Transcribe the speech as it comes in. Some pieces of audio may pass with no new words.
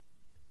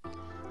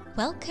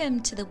Welcome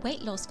to the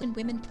Weight Loss and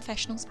Women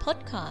Professionals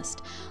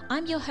podcast.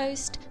 I'm your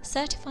host,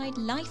 certified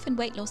life and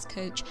weight loss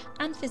coach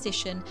and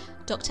physician,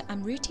 Dr.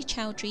 Amruti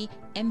Chowdhury,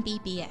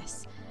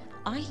 MBBS.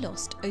 I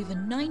lost over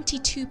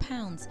 92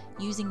 pounds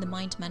using the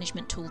mind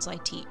management tools I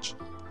teach.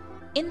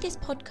 In this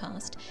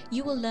podcast,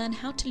 you will learn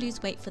how to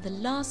lose weight for the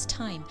last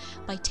time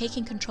by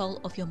taking control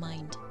of your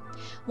mind.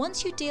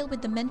 Once you deal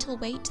with the mental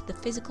weight, the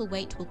physical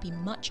weight will be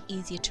much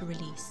easier to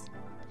release.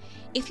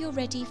 If you're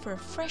ready for a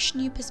fresh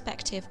new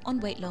perspective on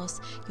weight loss,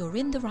 you're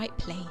in the right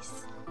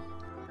place.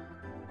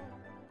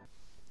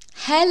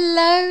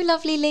 Hello,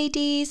 lovely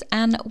ladies,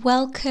 and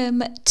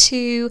welcome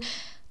to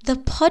the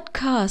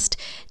podcast.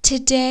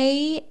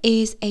 Today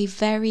is a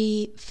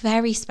very,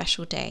 very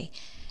special day.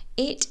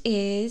 It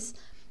is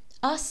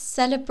us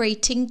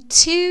celebrating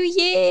 2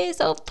 years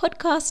of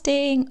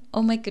podcasting.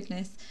 Oh my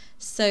goodness,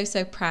 so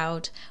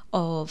proud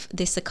of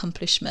this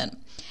accomplishment.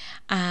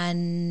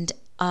 And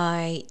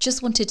I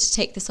just wanted to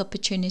take this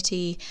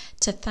opportunity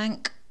to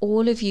thank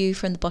all of you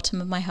from the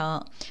bottom of my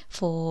heart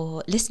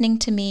for listening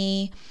to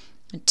me,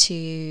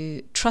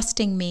 to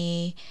trusting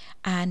me,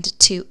 and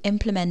to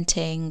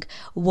implementing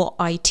what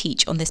I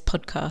teach on this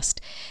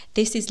podcast.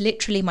 This is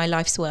literally my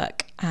life's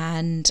work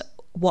and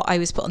what I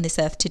was put on this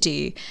earth to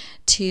do,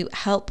 to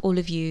help all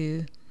of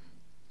you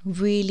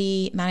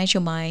really manage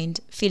your mind,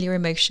 feel your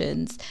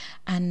emotions,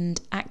 and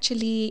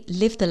actually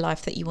live the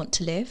life that you want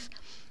to live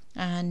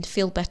and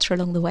feel better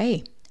along the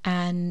way.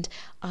 And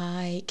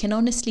I can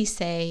honestly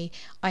say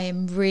I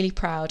am really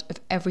proud of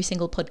every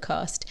single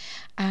podcast,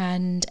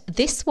 and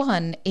this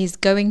one is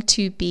going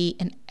to be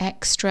an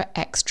extra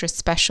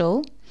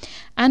special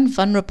and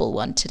vulnerable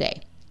one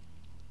today.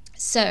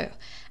 So,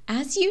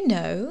 as you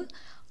know,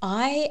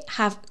 I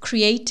have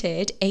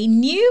created a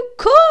new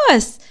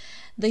course.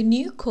 The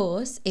new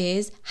course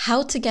is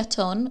How to Get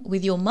On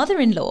with Your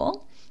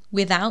Mother-in-Law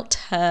Without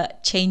Her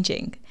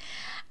Changing.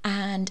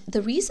 And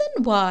the reason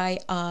why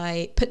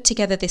I put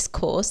together this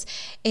course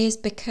is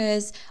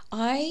because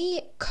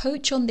I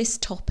coach on this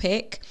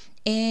topic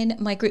in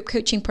my group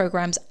coaching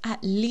programs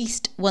at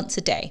least once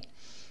a day.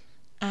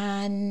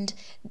 And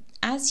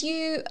as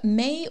you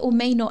may or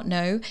may not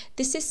know,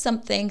 this is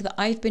something that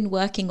I've been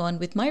working on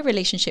with my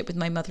relationship with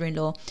my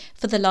mother-in-law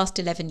for the last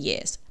 11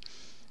 years.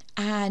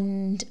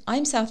 And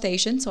I'm South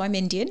Asian, so I'm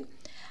Indian,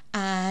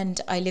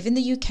 and I live in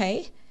the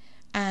UK,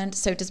 and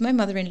so does my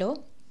mother-in-law.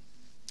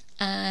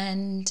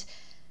 And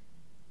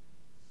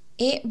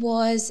it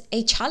was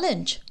a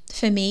challenge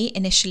for me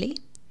initially.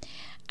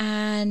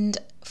 And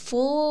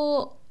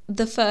for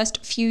the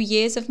first few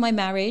years of my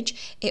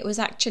marriage, it was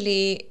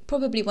actually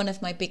probably one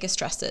of my biggest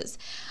stresses.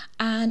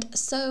 And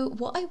so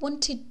what I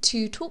wanted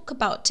to talk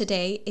about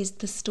today is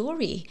the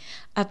story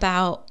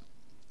about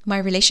my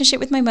relationship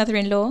with my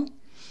mother-in-law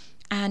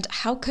and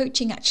how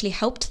coaching actually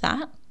helped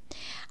that.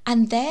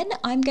 And then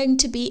I'm going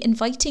to be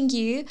inviting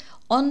you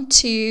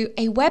onto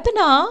a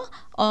webinar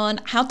on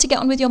how to get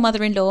on with your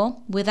mother-in-law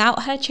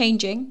without her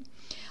changing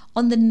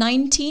on the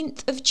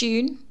 19th of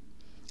June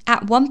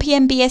at 1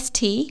 p.m.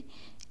 BST,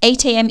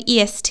 8 a.m.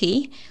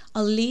 EST.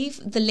 I'll leave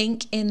the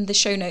link in the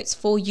show notes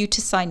for you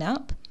to sign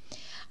up.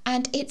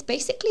 And it's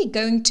basically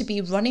going to be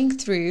running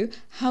through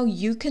how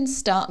you can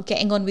start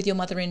getting on with your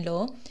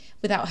mother-in-law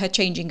without her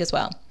changing as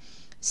well.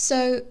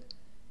 So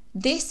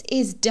this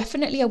is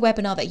definitely a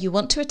webinar that you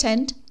want to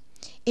attend.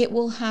 It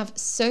will have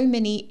so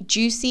many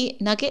juicy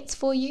nuggets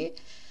for you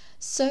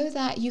so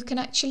that you can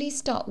actually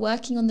start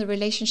working on the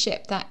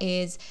relationship that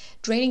is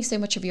draining so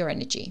much of your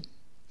energy.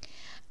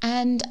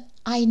 And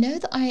I know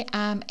that I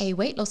am a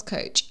weight loss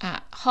coach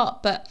at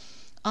heart, but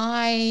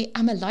I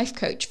am a life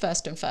coach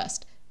first and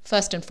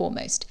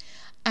foremost.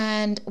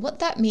 And what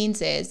that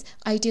means is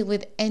I deal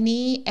with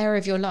any area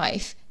of your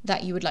life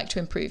that you would like to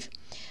improve.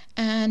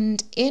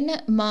 And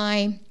in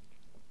my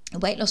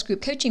weight loss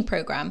group coaching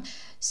program,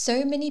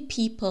 so many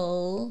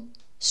people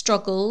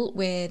struggle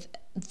with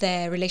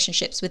their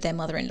relationships with their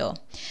mother-in-law.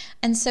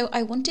 And so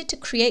I wanted to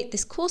create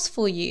this course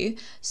for you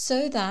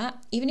so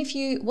that even if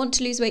you want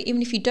to lose weight,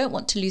 even if you don't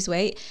want to lose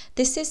weight,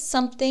 this is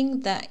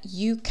something that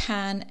you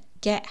can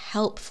get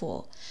help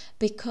for,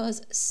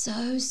 because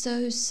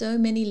so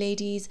many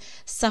ladies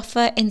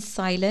suffer in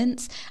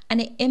silence, and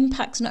it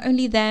impacts not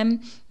only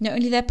them, not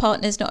only their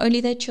partners, not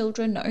only their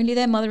children, not only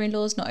their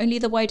mother-in-laws, not only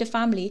the wider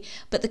family,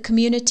 but the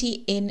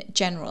community in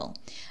general.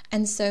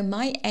 And so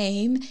my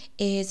aim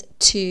is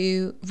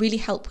to really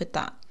help with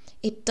that.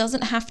 It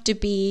doesn't have to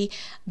be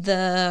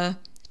the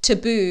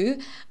taboo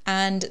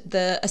and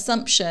the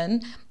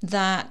assumption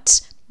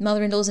that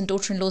mother-in-laws and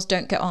daughter-in-laws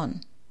don't get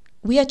on.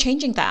 We are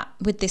changing that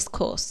with this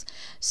course.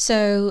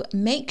 So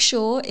make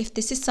sure, if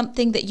this is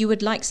something that you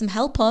would like some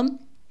help on,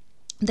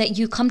 that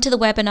you come to the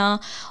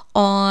webinar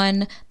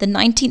on the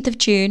 19th of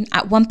June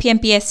at 1 p.m.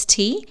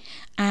 BST,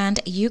 and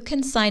you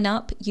can sign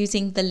up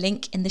using the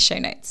link in the show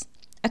notes.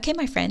 Okay,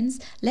 my friends,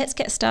 let's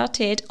get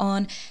started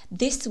on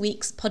this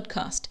week's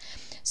podcast.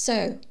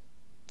 So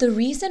the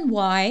reason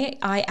why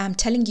I am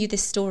telling you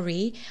this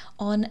story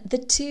on the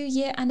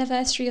 2-year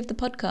anniversary of the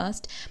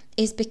podcast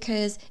is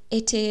because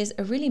it is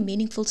a really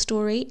meaningful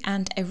story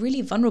and a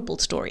really vulnerable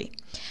story.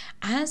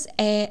 As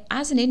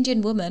an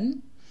Indian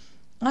woman,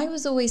 I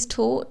was always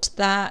taught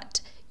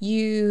that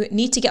you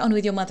need to get on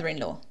with your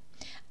mother-in-law.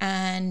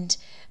 And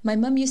my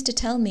mum used to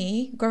tell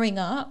me growing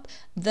up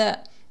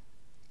that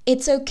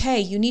it's okay,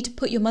 you need to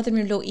put your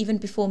mother-in-law even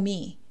before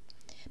me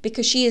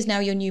because she is now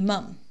your new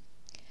mum.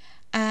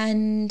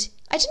 And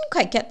I didn't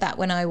quite get that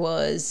when I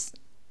was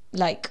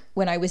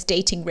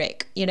dating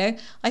Rick,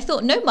 I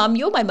thought, no, mum,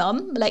 you're my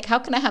mum. Like, how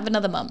can I have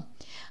another mum?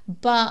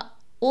 But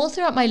all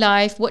throughout my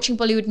life, watching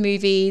Bollywood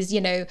movies,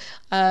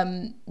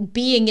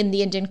 being in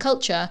the Indian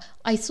culture,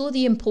 I saw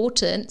the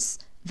importance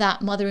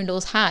that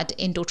mother-in-laws had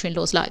in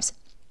daughter-in-laws' lives.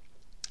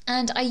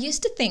 And I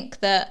used to think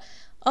that,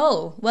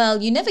 oh,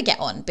 well, you never get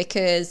on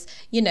because,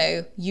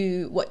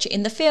 you watch it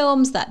in the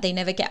films that they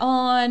never get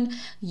on.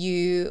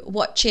 You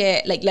watch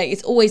it like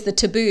it's always the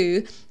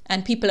taboo,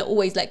 and people are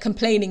always like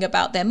complaining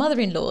about their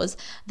mother-in-laws,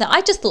 that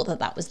I just thought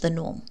that was the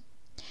norm.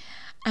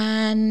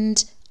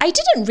 And I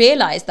didn't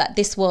realize that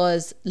this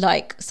was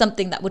like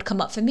something that would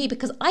come up for me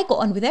because I got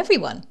on with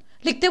everyone.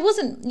 Like there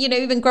wasn't,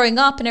 even growing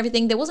up and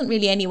everything, there wasn't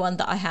really anyone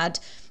that I had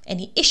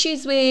any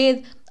issues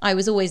with. I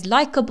was always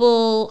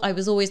likable. I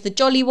was always the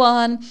jolly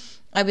one.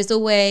 I was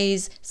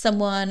always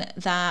someone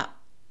that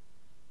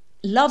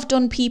loved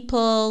on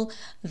people,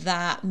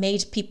 that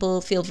made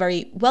people feel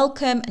very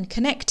welcome and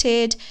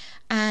connected.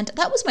 And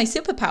that was my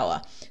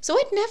superpower. So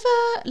I'd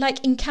never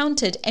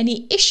encountered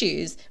any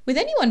issues with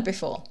anyone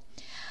before.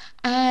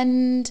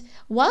 And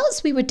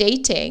whilst we were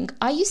dating,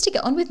 I used to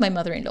get on with my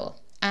mother-in-law,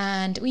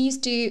 and we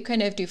used to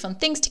kind of do fun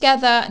things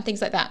together and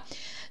things like that.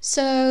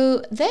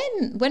 So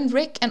then when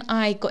Rick and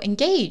I got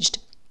engaged,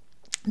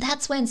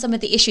 that's when some of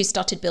the issues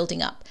started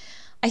building up.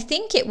 I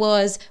think it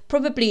was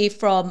probably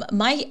from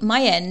my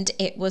end,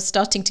 it was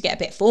starting to get a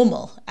bit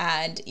formal,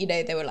 and,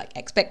 there were like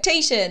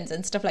expectations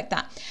and stuff like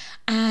that.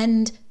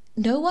 And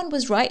no one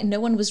was right and no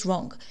one was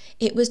wrong.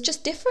 It was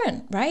just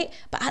different, right?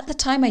 But at the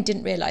time, I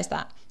didn't realize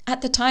that.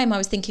 At the time, I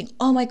was thinking,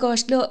 oh my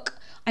gosh, look,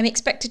 I'm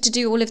expected to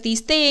do all of these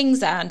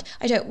things and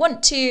I don't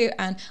want to.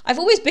 And I've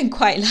always been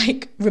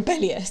quite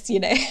rebellious,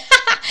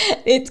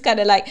 It's kind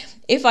of like,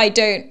 if I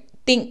don't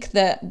think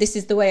that this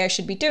is the way I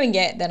should be doing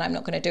it, then I'm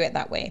not going to do it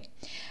that way.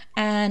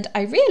 And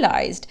I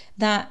realized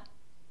that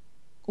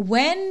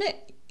when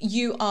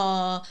you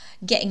are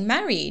getting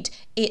married,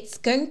 it's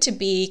going to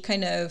be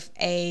kind of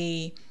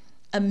a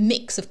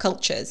mix of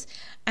cultures.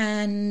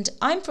 And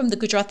I'm from the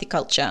Gujarati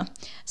culture.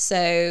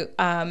 So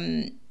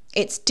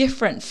it's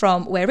different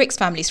from where Rick's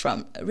family's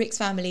from. Rick's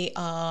family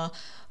are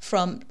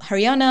from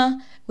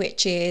Haryana,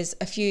 which is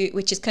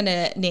kind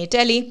of near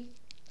Delhi.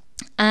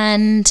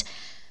 And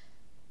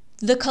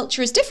the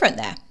culture is different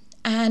there.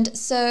 And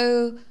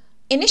so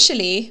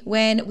initially,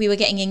 when we were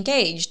getting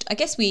engaged, I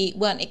guess we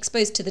weren't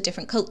exposed to the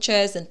different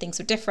cultures and things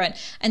were different.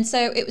 And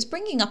so it was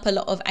bringing up a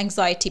lot of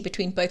anxiety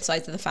between both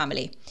sides of the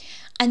family.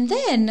 And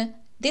then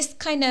this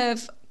kind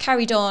of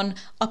carried on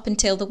up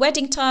until the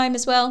wedding time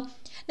as well.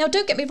 Now,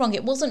 don't get me wrong,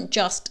 it wasn't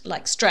just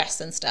like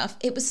stress and stuff.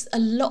 It was a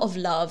lot of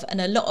love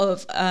and a lot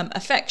of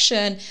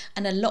affection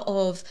and a lot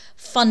of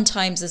fun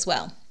times as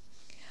well.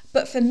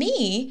 But for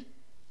me,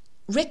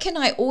 Rick and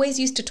I always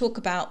used to talk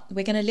about,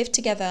 we're going to live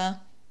together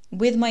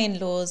with my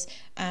in-laws,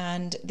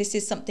 and this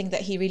is something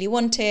that he really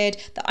wanted,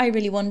 that I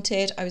really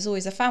wanted. I was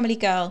always a family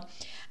girl,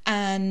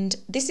 and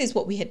this is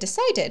what we had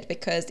decided,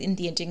 because in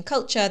the Indian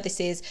culture, this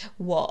is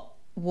what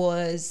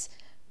was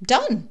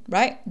done,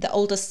 right? The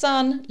oldest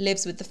son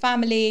lives with the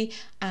family,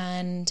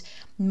 and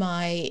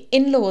my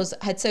in-laws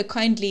had so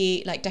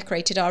kindly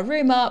decorated our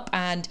room up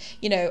and,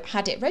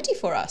 had it ready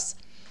for us.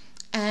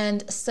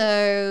 And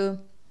so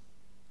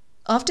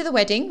after the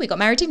wedding, we got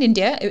married in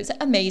India. It was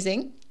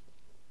amazing.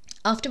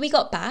 After we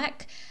got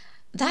back,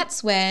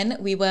 that's when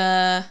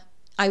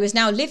I was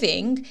now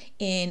living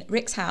in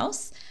Rick's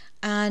house,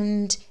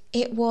 and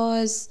it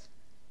was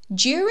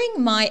during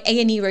my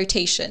A&E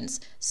rotations.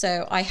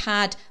 So I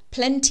had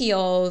plenty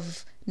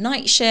of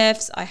night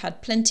shifts, I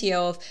had plenty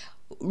of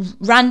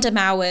random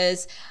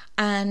hours,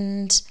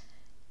 and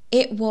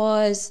it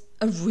was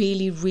a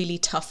really, really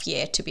tough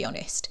year, to be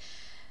honest.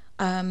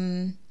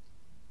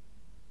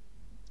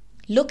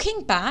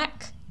 Looking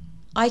back,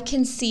 I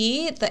can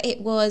see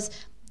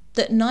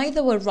that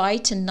neither were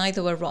right and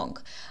neither were wrong.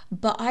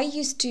 But I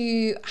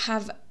didn't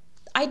have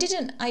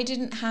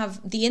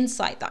the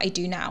insight that I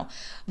do now.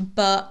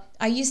 But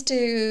I used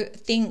to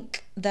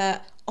think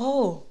that,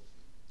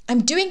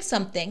 I'm doing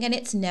something and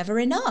it's never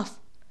enough.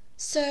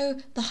 So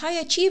the high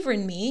achiever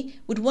in me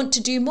would want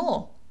to do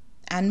more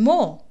and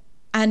more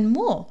and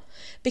more.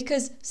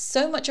 Because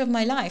so much of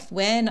my life,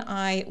 when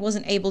I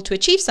wasn't able to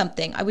achieve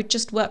something, I would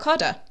just work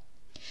harder.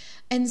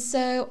 And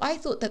so I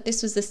thought that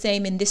this was the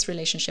same in this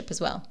relationship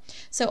as well.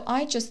 So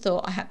I just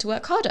thought I had to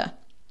work harder.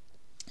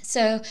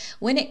 So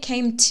when it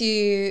came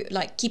to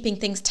keeping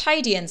things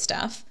tidy and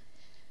stuff,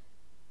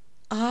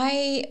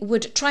 I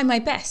would try my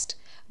best,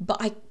 but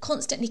I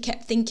constantly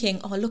kept thinking,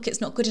 oh, look,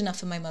 it's not good enough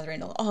for my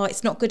mother-in-law. Oh,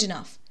 it's not good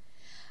enough.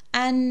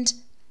 And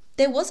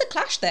there was a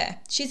clash there.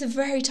 She's a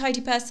very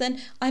tidy person.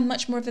 I'm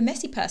much more of a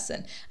messy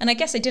person. And I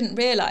guess I didn't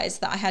realize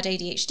that I had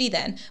ADHD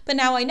then, but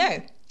now I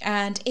know.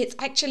 And it's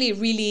actually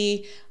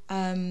really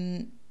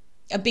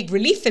a big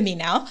relief for me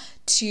now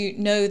to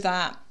know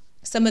that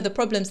some of the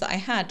problems that I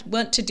had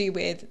weren't to do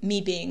with me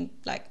being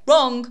like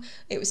wrong.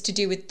 It was to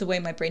do with the way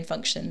my brain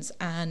functions.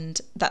 And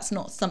that's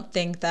not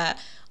something that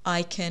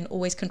I can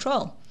always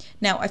control.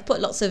 Now, I've put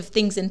lots of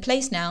things in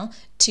place now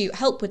to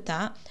help with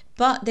that.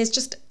 But there's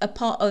just a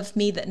part of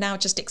me that now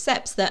just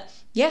accepts that,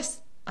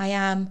 yes, I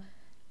am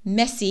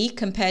messy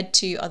compared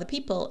to other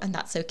people, and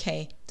that's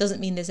okay. Doesn't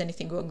mean there's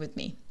anything wrong with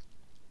me.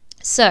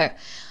 So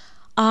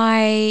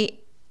I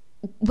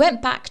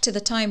went back to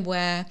the time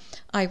where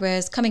I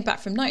was coming back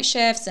from night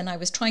shifts and I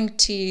was trying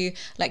to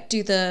like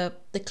do the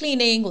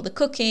cleaning or the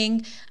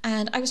cooking,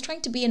 and I was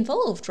trying to be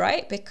involved,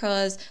 right?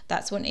 Because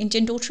that's what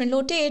Indian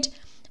daughter-in-law did.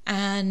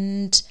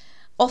 And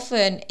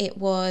often it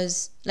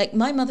was like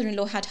my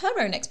mother-in-law had her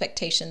own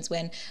expectations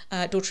when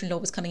daughter-in-law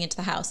was coming into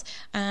the house.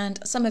 And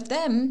some of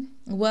them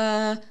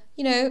were,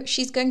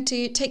 she's going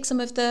to take some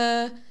of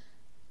the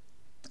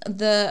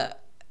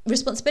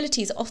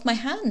responsibilities off my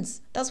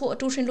hands. That's what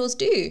daughter-in-laws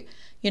do.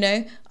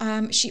 We're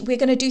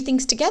going to do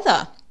things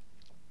together.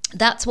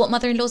 That's what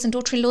mother-in-laws and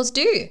daughter-in-laws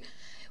do.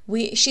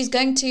 She's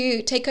going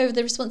to take over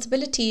the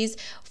responsibilities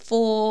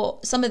for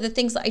some of the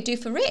things that I do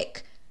for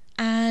Rick.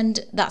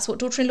 And that's what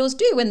daughter-in-laws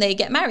do when they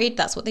get married.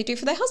 That's what they do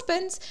for their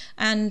husbands,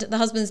 and the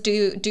husbands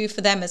do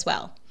for them as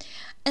well.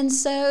 And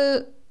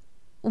so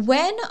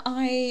when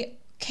I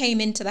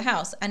came into the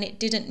house and it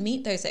didn't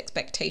meet those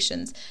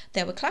expectations,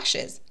 there were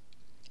clashes,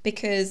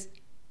 because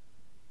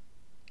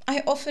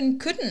I often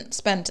couldn't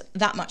spend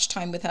that much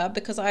time with her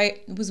because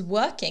I was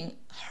working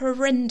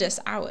horrendous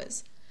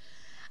hours.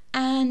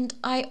 And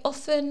I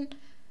often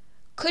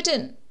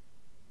couldn't,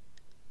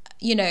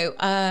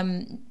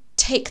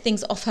 take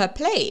things off her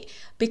plate,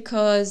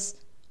 because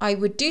I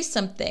would do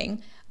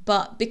something,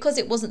 but because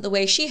it wasn't the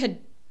way she had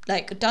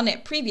done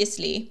it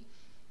previously,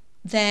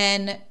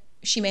 then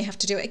she may have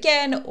to do it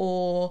again,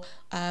 or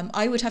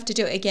I would have to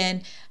do it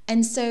again.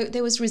 And so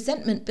there was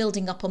resentment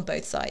building up on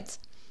both sides.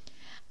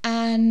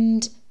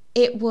 And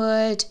it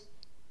would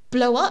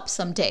blow up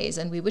some days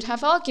and we would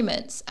have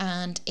arguments,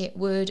 and it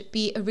would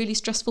be a really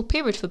stressful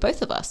period for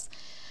both of us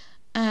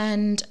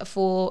and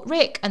for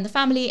Rick and the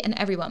family and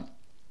everyone.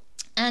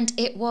 And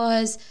it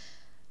was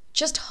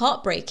just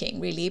heartbreaking,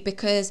 really,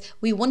 because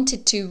we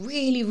wanted to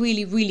really,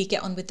 really, really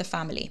get on with the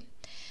family.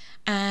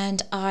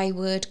 And I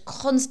would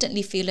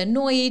constantly feel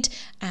annoyed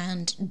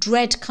and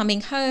dread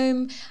coming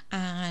home,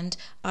 and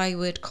I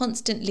would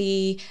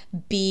constantly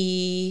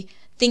be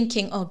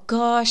thinking, oh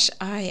gosh,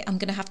 I am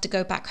going to have to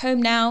go back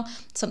home now.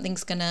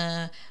 Something's going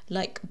to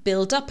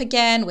build up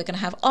again. We're going to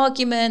have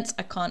arguments.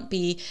 I can't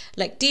be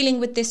dealing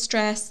with this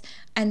stress.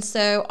 And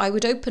so I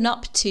would open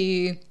up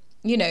to,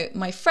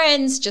 my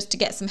friends just to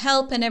get some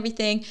help and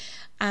everything.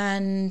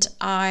 And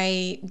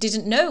I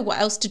didn't know what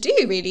else to do,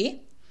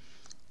 really.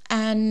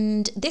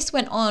 And this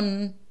went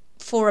on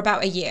for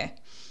about a year.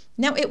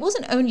 Now, it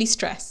wasn't only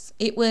stress.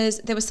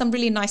 There were some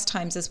really nice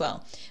times as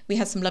well. We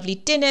had some lovely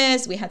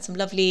dinners. We had some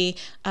lovely,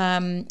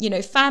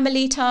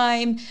 family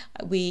time.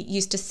 We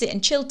used to sit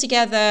and chill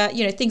together,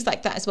 things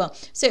like that as well.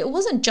 So it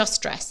wasn't just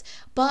stress.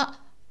 But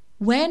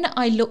when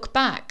I look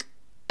back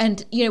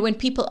and, when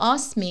people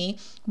ask me,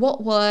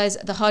 what was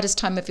the hardest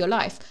time of your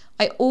life?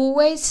 I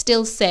always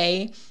still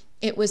say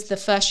it was the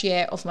first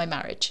year of my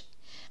marriage.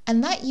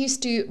 And that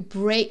used to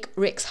break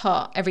Rick's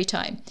heart every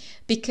time,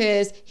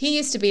 because he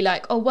used to be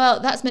like, oh, well,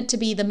 that's meant to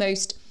be the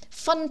most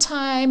fun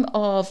time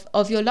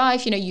of your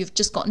life. You've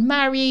just gotten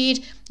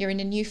married, you're in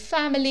a new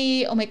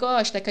family. Oh my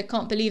gosh, I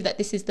can't believe that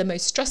this is the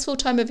most stressful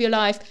time of your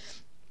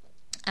life.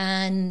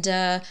 And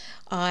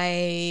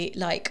he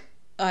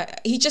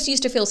just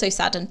used to feel so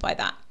saddened by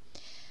that.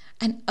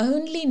 And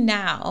only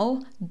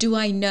now do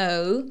I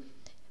know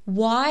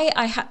why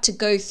I had to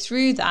go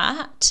through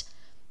that,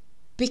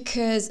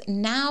 because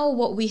now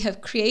what we have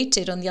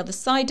created on the other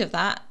side of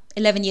that,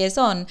 11 years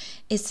on,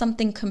 is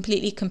something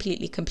completely,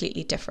 completely,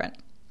 completely different.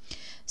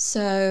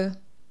 So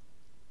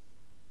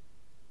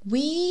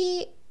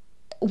we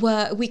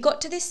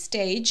got to this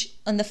stage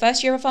on the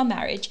first year of our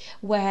marriage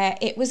where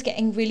it was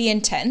getting really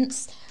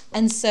intense.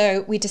 And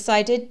so we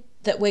decided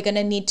that we're going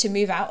to need to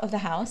move out of the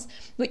house,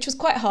 which was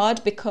quite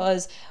hard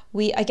because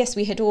I guess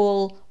we had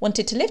all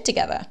wanted to live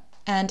together,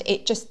 and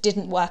it just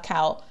didn't work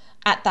out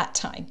at that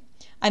time.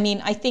 I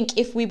mean, I think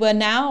if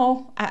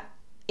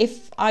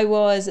I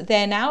was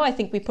there now, I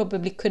think we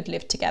probably could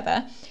live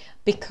together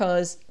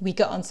because we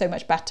got on so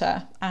much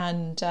better,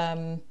 and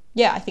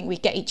I think we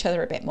get each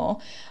other a bit more.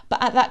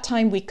 But at that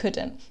time we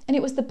couldn't. And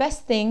it was the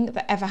best thing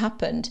that ever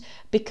happened,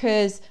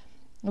 because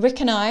Rick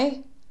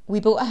and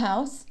we bought a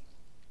house.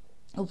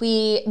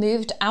 We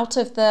moved out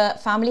of the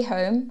family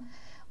home.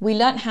 We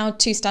learned how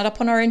to stand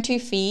up on our own 2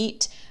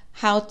 feet.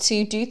 how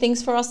to do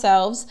things for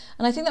ourselves.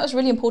 And I think that was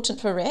really important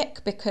for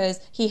Rick because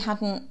he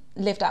hadn't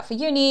lived out for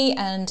uni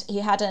and he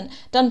hadn't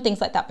done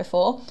things like that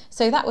before.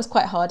 So that was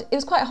quite hard. It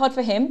was quite hard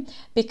for him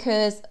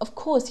because, of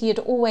course, he had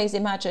always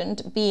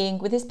imagined being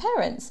with his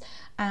parents.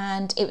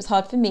 And it was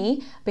hard for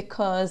me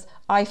because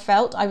I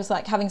felt I was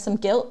like having some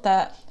guilt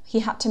that he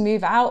had to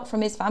move out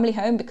from his family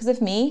home because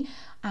of me.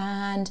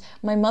 And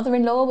my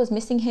mother-in-law was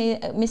missing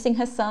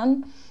her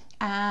son.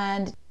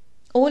 And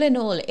all in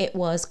all, it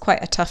was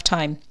quite a tough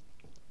time.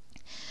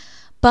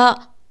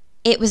 But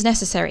it was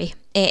necessary.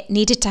 It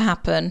needed to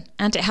happen.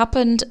 And it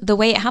happened the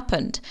way it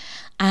happened.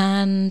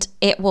 And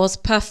it was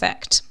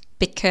perfect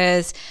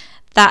because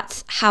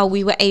that's how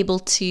we were able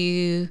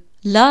to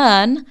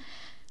learn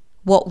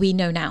what we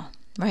know now,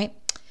 right?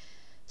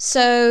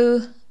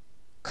 So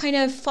kind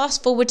of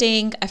fast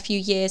forwarding a few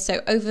years.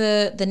 So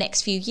over the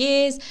next few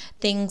years,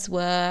 things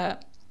were,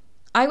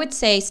 I would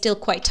say, still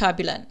quite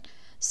turbulent.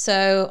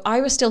 So I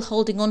was still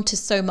holding on to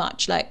so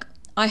much. Like,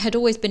 I had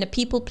always been a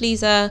people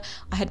pleaser.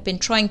 I had been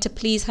trying to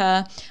please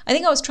her. I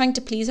think I was trying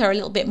to please her a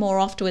little bit more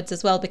afterwards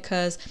as well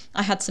because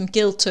I had some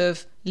guilt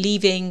of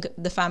leaving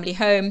the family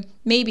home.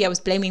 Maybe I was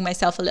blaming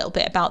myself a little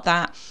bit about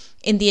that.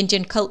 In the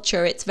Indian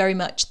culture, it's very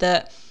much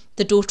that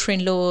the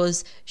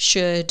daughter-in-laws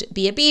should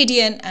be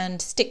obedient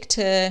and stick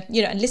to,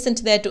 and listen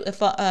to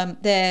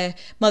their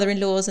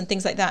mother-in-laws and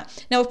things like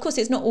that. Now, of course,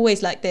 it's not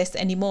always like this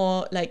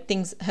anymore. Like,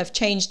 things have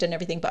changed and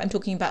everything, but I'm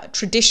talking about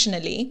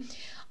traditionally.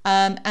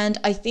 And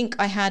I think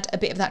I had a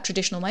bit of that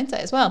traditional mindset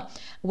as well,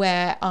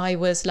 where I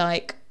was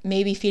like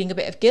maybe feeling a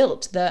bit of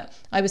guilt that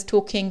I was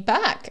talking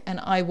back and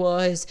I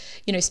was,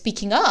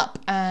 speaking up.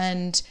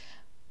 And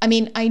I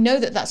mean, I know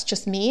that that's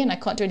just me and I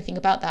can't do anything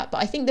about that.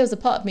 But I think there was a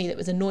part of me that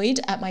was annoyed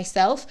at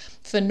myself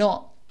for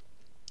not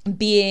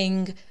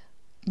being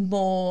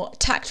more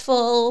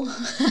tactful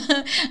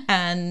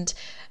and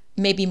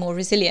maybe more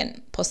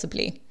resilient,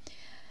 possibly.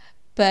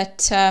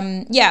 But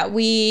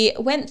we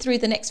went through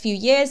the next few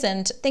years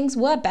and things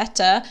were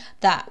better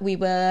that we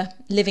were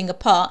living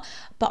apart.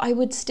 But I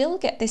would still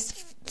get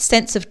this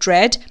sense of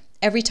dread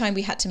every time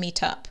we had to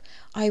meet up.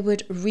 I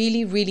would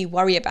really, really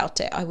worry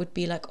about it. I would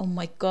be like, oh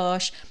my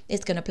gosh,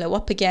 it's going to blow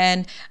up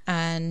again.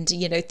 And,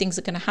 things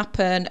are going to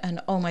happen. And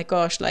oh my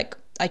gosh, like,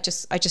 I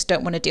just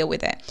don't want to deal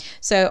with it.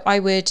 So I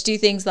would do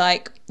things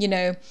like,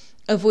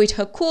 avoid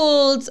her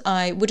calls.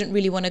 I wouldn't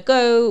really want to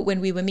go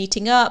when we were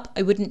meeting up.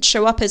 I wouldn't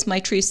show up as my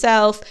true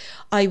self.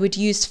 I would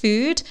use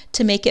food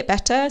to make it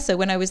better. So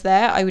when I was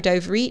there, I would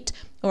overeat,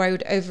 or I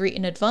would overeat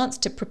in advance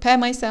to prepare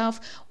myself,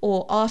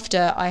 or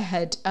after I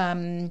had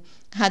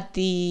had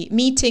the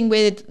meeting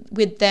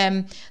with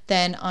them,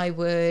 then I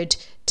would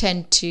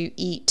tend to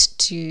eat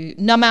to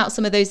numb out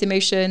some of those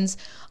emotions.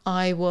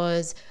 I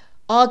was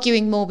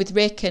arguing more with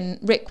Rick, and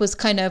Rick was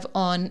kind of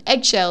on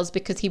eggshells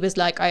because he was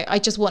like, I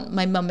just want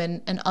my mum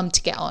and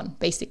to get on.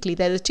 Basically,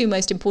 they're the two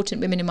most important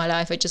women in my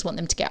life. I just want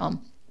them to get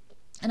on.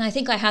 And I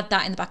think I had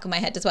that in the back of my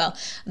head as well,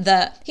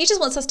 that he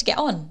just wants us to get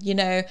on,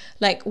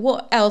 like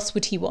what else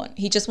would he want?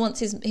 He just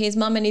wants his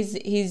mum and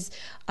his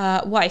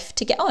wife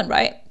to get on,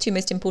 right? Two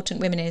most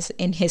important women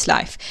in his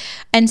life.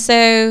 And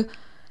so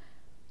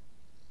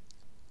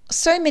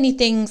many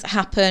things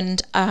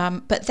happened.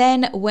 But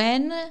then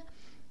when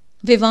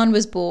Vivan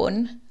was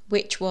born,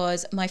 which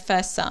was my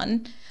first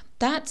son,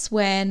 that's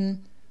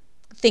when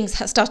things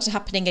started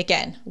happening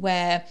again,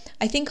 where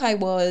I think I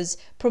was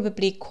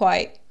probably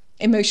quite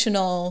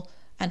emotional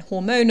and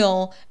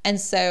hormonal, and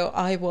so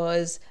I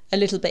was a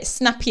little bit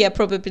snappier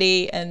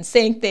probably and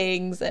saying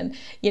things and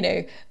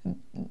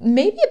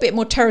maybe a bit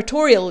more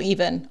territorial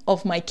even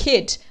of my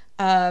kid,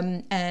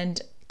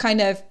 and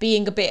kind of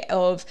being a bit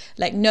of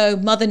like, no,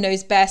 mother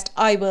knows best,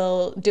 I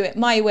will do it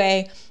my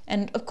way.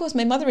 And of course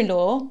my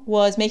mother-in-law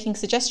was making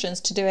suggestions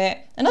to do it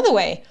another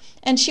way,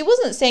 and she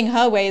wasn't saying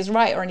her way is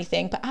right or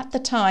anything, but at the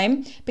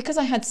time, because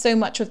I had so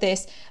much of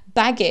this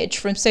baggage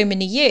from so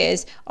many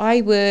years,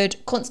 I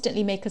would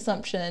constantly make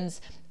assumptions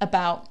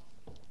about,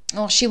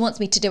 oh, she wants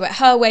me to do it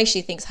her way,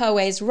 she thinks her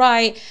way is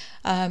right,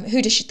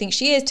 who does she think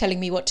she is telling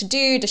me what to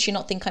do, does she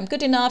not think I'm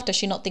good enough, does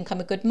she not think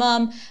I'm a good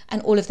mum,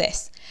 and all of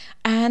this.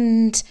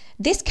 And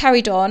this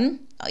carried on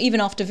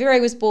even after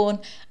Vire was born.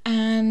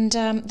 And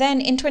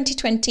then in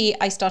 2020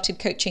 I started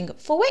coaching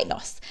for weight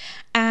loss,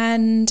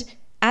 and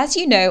as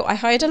you know, I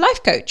hired a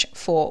life coach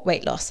for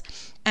weight loss.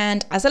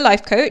 And as a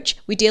life coach,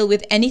 we deal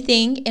with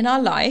anything in our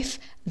life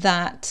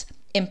that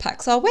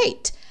impacts our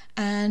weight.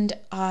 And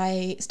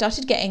I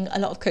started getting a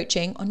lot of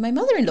coaching on my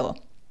mother-in-law.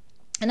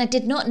 And I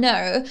did not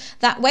know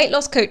that weight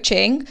loss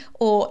coaching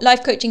or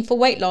life coaching for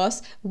weight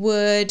loss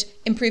would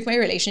improve my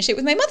relationship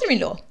with my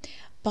mother-in-law.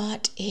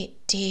 But it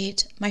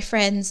did, my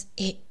friends,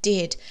 it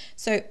did.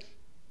 So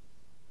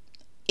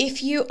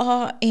if you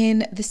are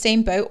in the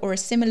same boat or a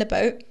similar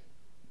boat,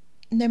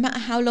 no matter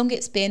how long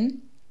it's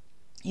been,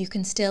 you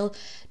can still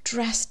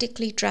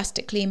drastically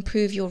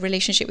improve your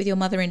relationship with your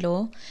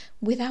mother-in-law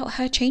without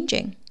her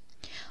changing.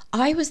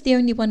 I was the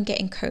only one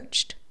getting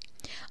coached.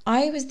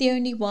 I was the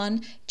only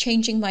one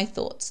changing my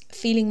thoughts,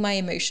 feeling my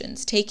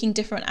emotions, taking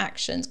different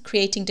actions,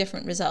 creating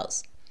different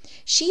results.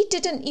 She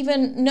didn't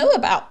even know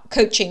about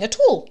coaching at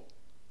all.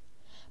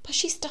 But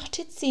she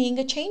started seeing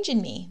a change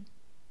in me.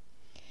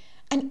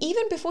 And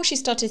even before she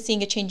started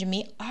seeing a change in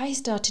me, I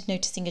started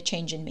noticing a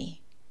change in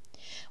me.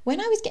 When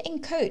I was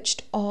getting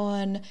coached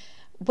on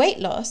weight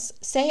loss,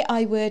 say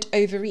I would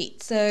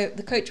overeat. So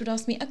the coach would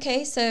ask me,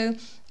 okay, so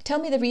tell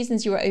me the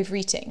reasons you were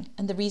overeating.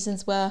 And the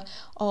reasons were,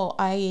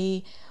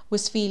 I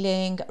was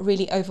feeling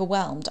really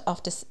overwhelmed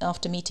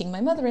after meeting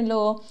my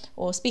mother-in-law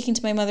or speaking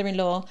to my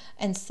mother-in-law.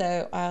 And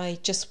so I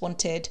just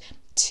wanted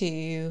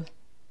to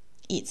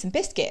eat some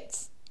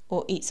biscuits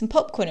or eat some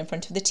popcorn in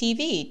front of the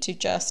TV to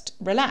just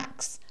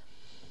relax.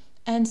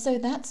 And so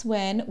that's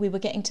when we were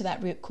getting to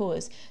that root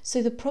cause.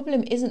 So the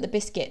problem isn't the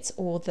biscuits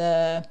or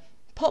the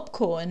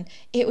popcorn.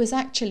 It was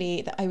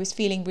actually that I was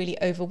feeling really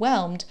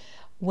overwhelmed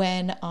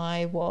when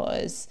I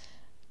was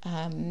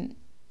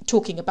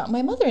talking about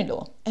my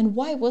mother-in-law. And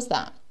why was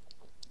that?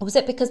 Was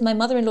it because my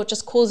mother-in-law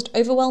just caused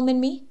overwhelm in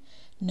me?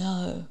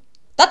 No.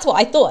 That's what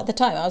I thought at the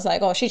time. I was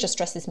like, she just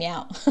stresses me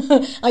out.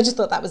 I just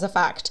thought that was a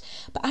fact.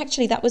 But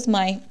actually, that was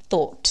my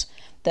thought,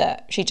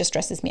 that she just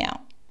stresses me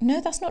out. No,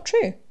 that's not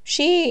true.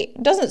 She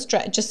doesn't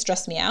just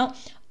stress me out.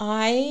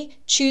 I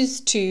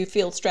choose to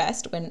feel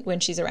stressed when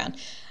she's around.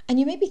 And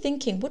you may be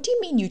thinking, what do you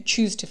mean you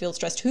choose to feel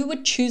stressed? Who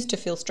would choose to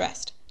feel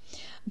stressed?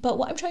 But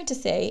what I'm trying to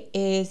say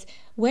is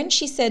when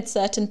she said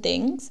certain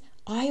things,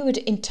 I would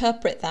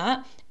interpret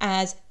that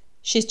as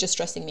she's just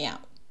stressing me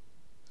out.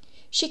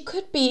 She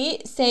could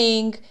be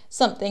saying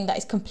something that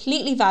is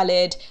completely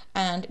valid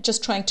and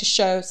just trying to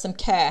show some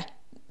care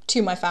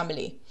to my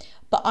family.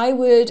 But I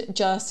would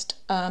just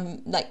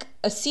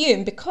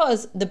assume,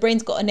 because the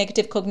brain's got a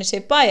negative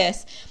cognitive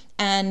bias,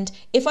 and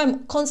if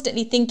I'm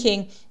constantly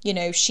thinking,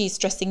 she's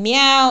stressing me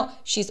out,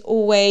 she's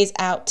always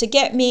out to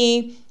get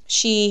me,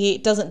 she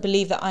doesn't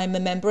believe that I'm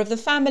a member of the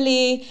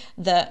family,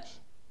 that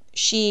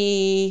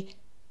she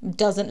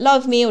doesn't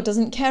love me or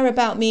doesn't care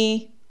about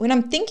me, when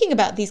I'm thinking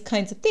about these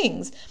kinds of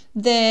things,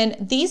 then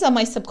these are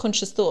my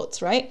subconscious thoughts,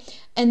 right?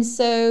 And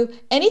so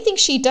anything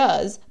she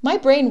does, my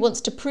brain wants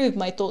to prove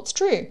my thoughts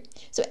true.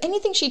 So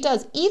anything she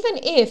does, even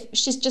if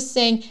she's just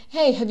saying,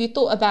 hey, have you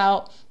thought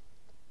about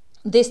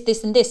this,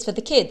 this, and this for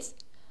the kids?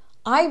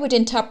 I would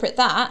interpret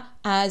that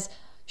as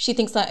she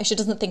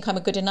doesn't think I'm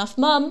a good enough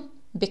mum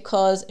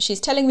because she's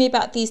telling me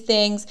about these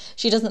things.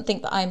 She doesn't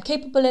think that I'm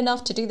capable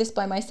enough to do this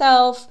by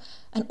myself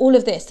and all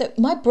of this. So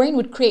my brain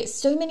would create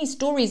so many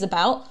stories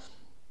about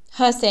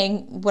her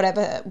saying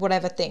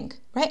whatever thing,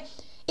 right?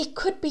 It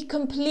could be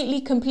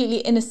completely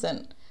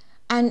innocent.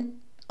 And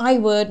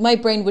my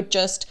brain would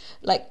just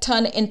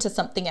turn it into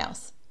something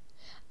else.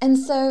 And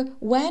so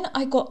when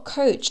I got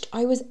coached,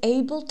 I was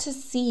able to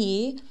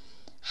see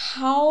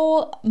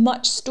how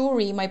much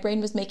story my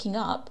brain was making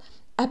up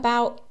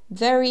about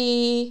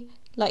very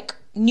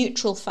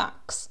neutral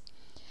facts.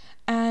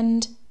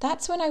 And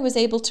that's when I was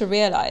able to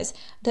realize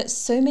that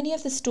so many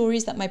of the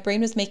stories that my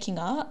brain was making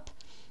up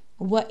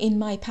were in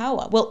my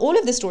power. Well, all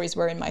of the stories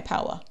were in my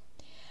power.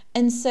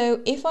 And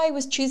so if I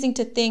was choosing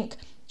to think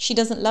she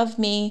doesn't love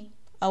me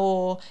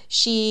or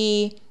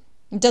she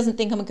doesn't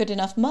think I'm a good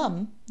enough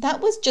mum,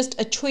 that was just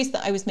a choice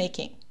that I was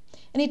making.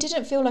 And it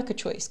didn't feel like a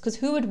choice, because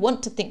who would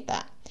want to think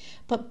that?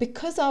 But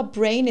because our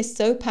brain is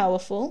so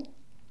powerful,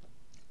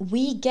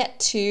 we get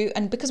to,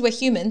 and because we're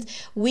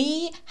humans,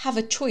 we have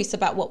a choice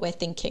about what we're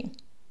thinking.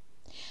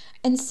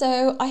 And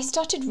so I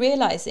started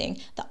realizing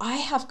that I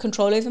have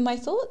control over my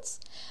thoughts.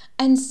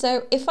 And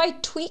so if I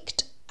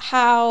tweaked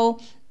how,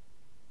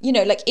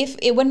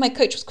 when my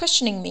coach was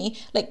questioning me,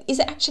 is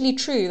it actually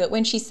true that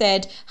when she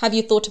said, have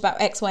you thought about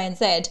X, Y, and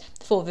Z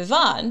for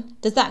Vivan,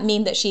 does that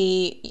mean that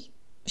she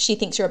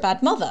thinks you're a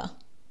bad mother?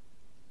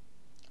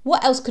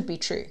 What else could be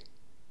true?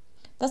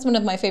 That's one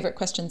of my favorite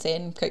questions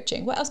in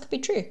coaching. What else could be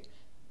true?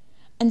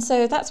 And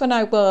so that's when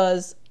I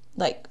was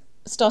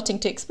starting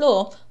to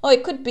explore,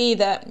 it could be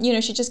that,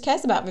 she just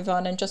cares about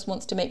Vivan and just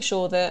wants to make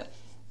sure that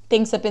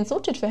things have been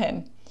sorted for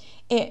him.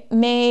 It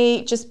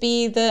may just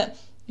be that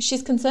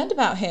she's concerned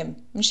about him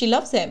and she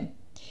loves him.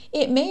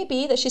 It may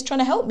be that she's trying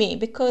to help me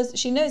because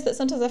she knows that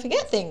sometimes I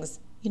forget things,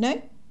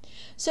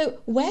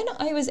 So when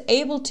I was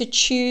able to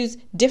choose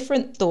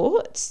different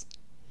thoughts,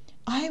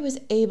 I was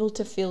able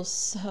to feel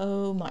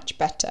so much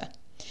better.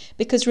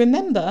 Because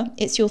remember,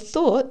 it's your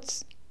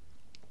thoughts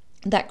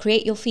that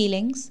create your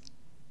feelings,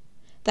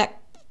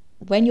 that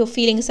when you're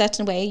feeling a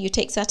certain way, you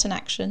take certain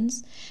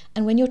actions.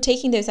 And when you're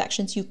taking those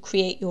actions, you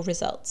create your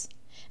results.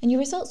 And your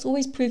results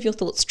always prove your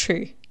thoughts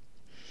true.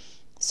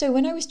 So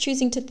when I was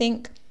choosing to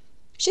think,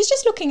 she's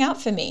just looking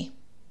out for me,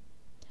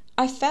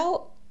 I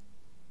felt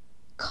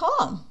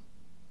calm.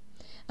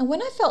 And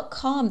when I felt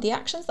calm, the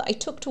actions that I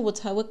took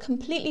towards her were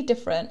completely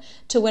different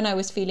to when I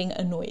was feeling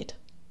annoyed.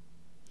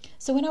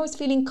 So when I was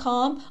feeling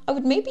calm, I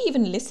would maybe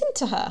even listen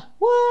to her.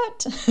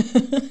 What?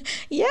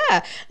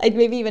 Yeah, I'd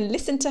maybe even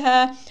listen to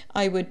her.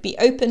 I would be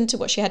open to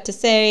what she had to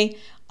say.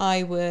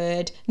 I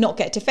would not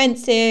get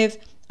defensive.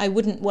 I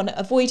wouldn't want to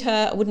avoid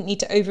her. I wouldn't need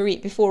to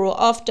overeat before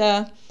or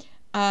after.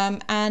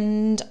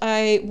 And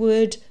I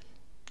would,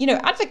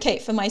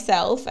 advocate for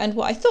myself and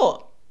what I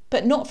thought,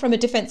 but not from a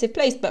defensive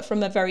place, but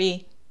from a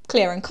very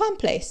clear and calm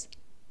place,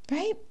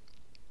 right?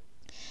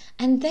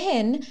 And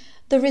then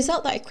the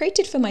result that I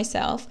created for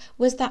myself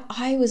was that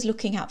I was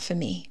looking out for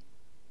me.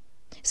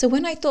 So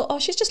when I thought, oh,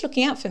 she's just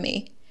looking out for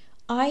me,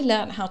 I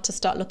learned how to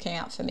start looking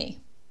out for me.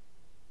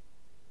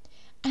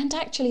 And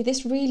actually,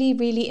 this really,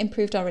 really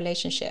improved our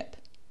relationship,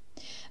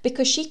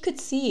 because she could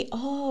see,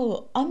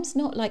 oh, Um's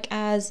not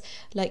as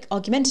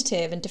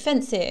argumentative and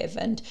defensive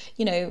and,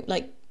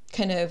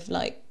 kind of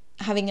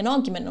having an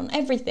argument on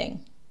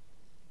everything.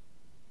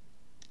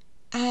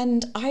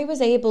 And I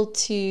was able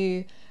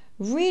to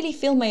really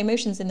feel my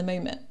emotions in the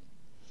moment.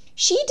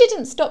 She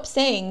didn't stop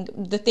saying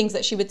the things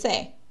that she would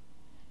say.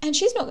 And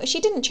she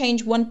didn't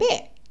change one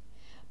bit.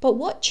 But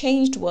what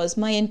changed was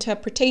my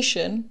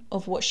interpretation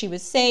of what she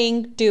was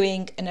saying,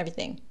 doing, and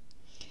everything.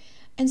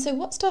 And so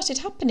what started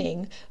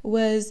happening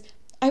was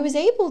I was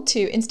able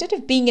to, instead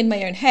of being in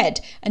my own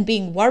head and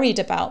being worried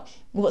about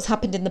what's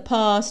happened in the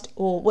past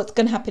or what's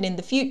going to happen in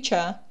the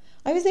future,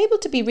 I was able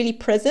to be really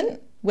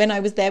present when I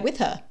was there with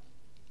her.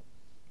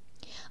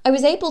 I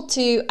was able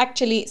to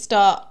actually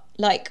start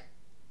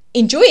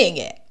enjoying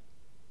it.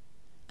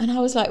 And I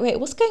was like, wait,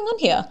 what's going on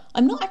here?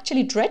 I'm not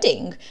actually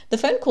dreading the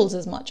phone calls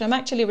as much. I'm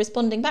actually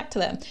responding back to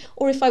them.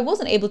 Or if I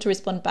wasn't able to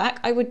respond back,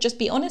 I would just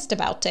be honest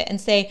about it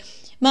and say,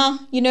 Ma,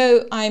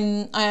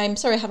 I'm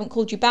sorry I haven't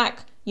called you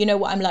back. You know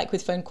what I'm like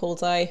with phone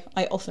calls. I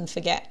often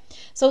forget.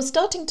 So I was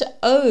starting to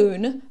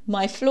own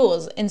my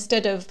flaws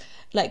instead of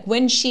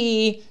when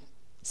she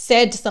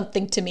said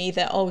something to me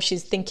that, oh,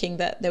 she's thinking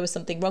that there was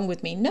something wrong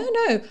with me.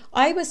 No,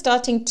 I was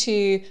starting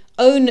to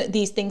own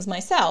these things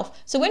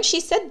myself. So when she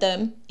said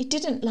them, it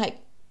didn't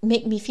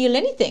make me feel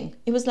anything.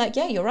 It was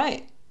yeah, you're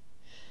right.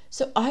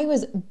 So I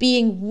was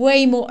being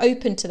way more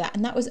open to that.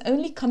 And that was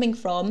only coming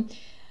from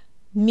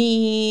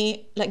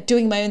me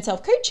doing my own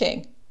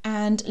self-coaching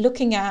and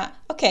looking at,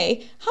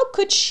 okay, how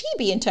could she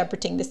be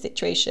interpreting this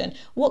situation?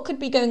 What could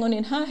be going on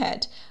in her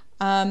head?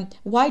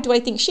 Why do I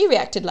think she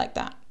reacted like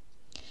that?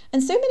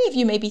 And so many of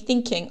you may be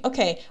thinking,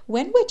 okay,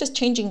 when we're just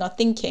changing our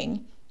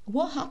thinking,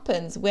 what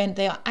happens when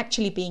they are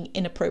actually being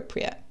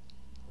inappropriate?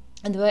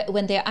 And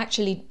when they're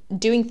actually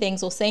doing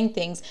things or saying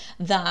things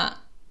that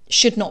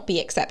should not be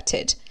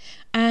accepted?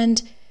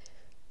 And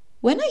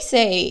when I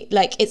say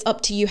it's up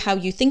to you how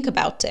you think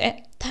about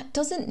it, that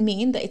doesn't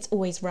mean that it's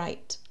always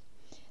right.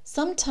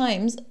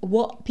 Sometimes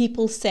what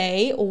people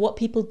say or what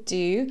people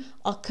do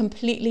are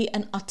completely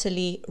and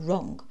utterly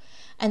wrong.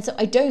 And so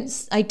I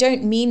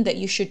don't mean that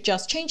you should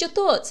just change your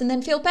thoughts and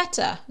then feel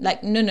better.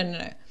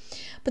 No.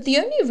 But the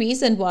only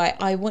reason why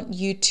I want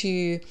you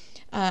to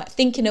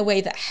think in a way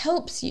that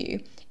helps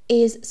you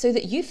is so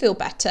that you feel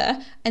better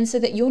and so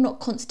that you're not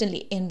constantly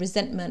in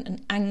resentment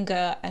and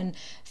anger and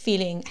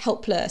feeling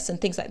helpless and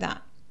things like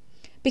that.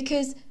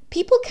 Because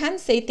people can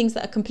say things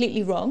that are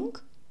completely wrong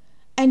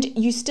and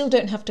you still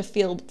don't have to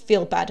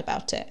feel bad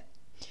about it.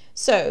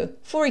 So,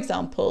 for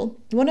example,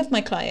 one of my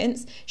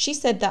clients, she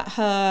said that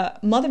her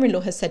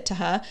mother-in-law has said to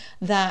her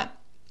that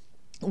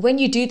when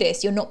you do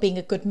this, you're not being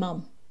a good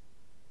mum.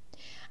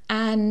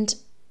 And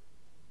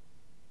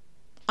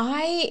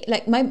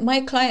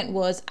my client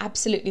was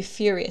absolutely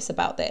furious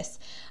about this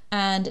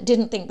and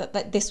didn't think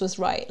that this was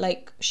right.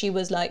 She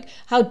was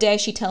how dare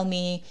she tell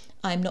me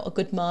I'm not a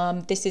good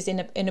mum? This is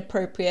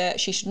inappropriate.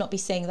 She should not be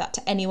saying that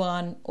to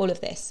anyone, all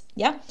of this.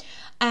 Yeah.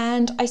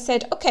 And I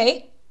said,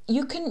 okay,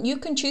 you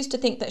can choose to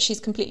think that she's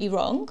completely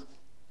wrong,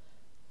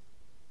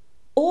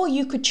 or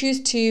you could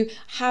choose to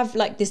have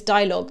this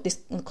dialogue, this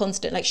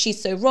constant,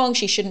 she's so wrong,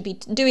 she shouldn't be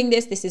doing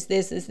this,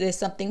 is there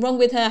something wrong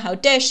with her, how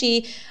dare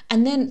she?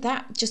 And then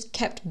that just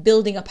kept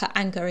building up her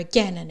anger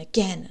again and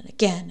again and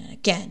again and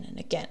again and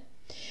again.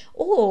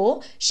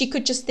 Or she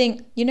could just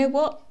think, you know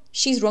what,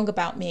 she's wrong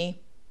about me,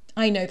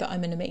 I know that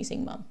I'm an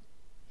amazing mum,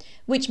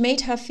 which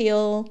made her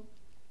feel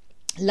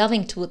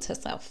loving towards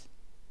herself,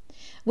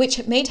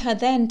 which made her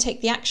then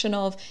take the action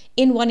of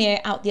in one ear,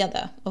 out the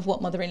other of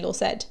what mother-in-law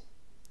said.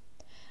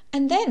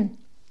 And then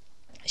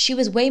she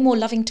was way more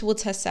loving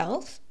towards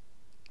herself.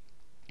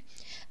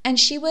 And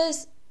she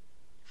was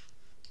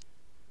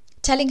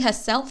telling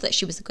herself that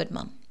she was a good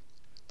mum.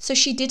 So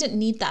she didn't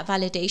need that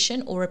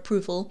validation or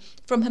approval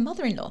from her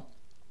mother-in-law.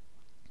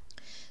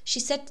 She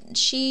said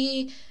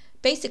she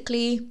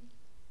basically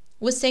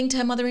was saying to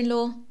her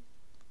mother-in-law,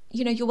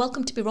 you're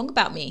welcome to be wrong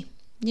about me.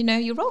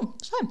 You're wrong.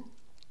 It's fine.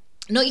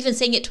 Not even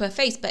saying it to her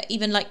face, but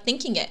even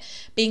thinking it,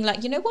 being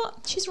you know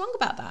what, she's wrong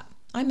about that.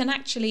 I'm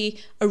actually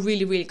a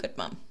really, really good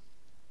mum.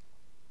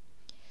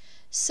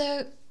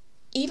 So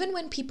even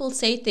when people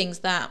say things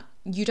that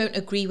you don't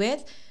agree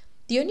with,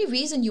 the only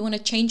reason you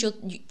want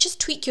to just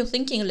tweak your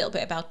thinking a little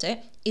bit about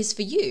it is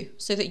for you,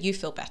 so that you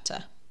feel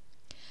better.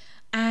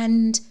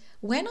 And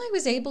when I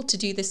was able to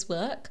do this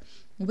work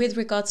with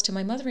regards to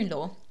my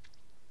mother-in-law,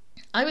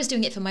 I was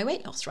doing it for my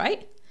weight loss,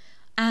 right?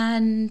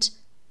 And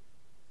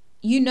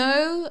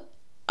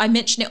I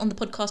mention it on the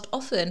podcast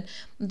often,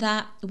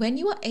 that when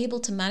you are able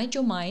to manage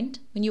your mind,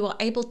 when you are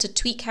able to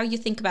tweak how you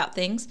think about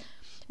things,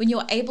 when you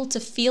are able to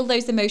feel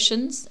those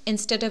emotions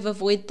instead of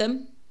avoid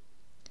them,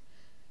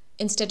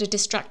 instead of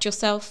distract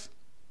yourself,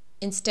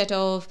 instead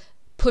of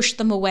push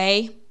them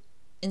away,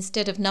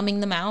 instead of numbing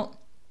them out,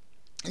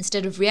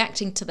 instead of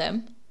reacting to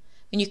them,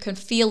 when you can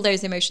feel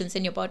those emotions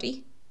in your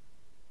body,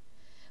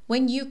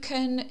 when you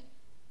can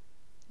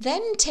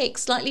then take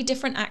slightly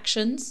different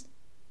actions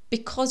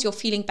because you're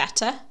feeling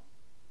better,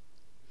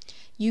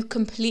 you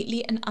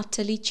completely and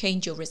utterly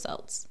change your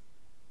results,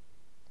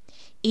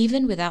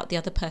 even without the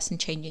other person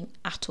changing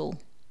at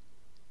all.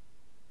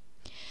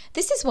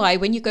 This is why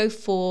when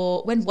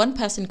one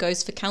person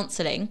goes for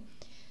counseling,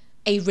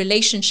 a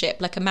relationship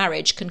like a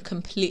marriage can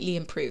completely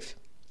improve.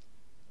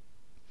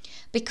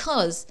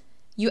 Because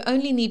you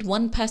only need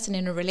one person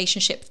in a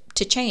relationship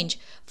to change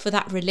for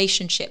that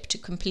relationship to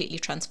completely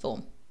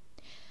transform.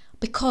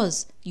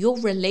 Because your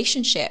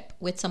relationship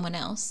with someone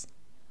else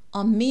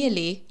are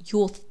merely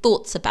your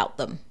thoughts about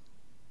them.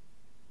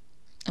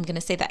 I'm going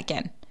to say that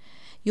again.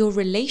 Your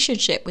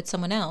relationship with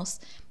someone else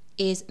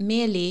is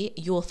merely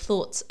your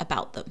thoughts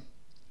about them.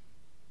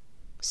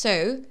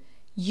 So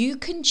you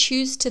can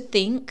choose to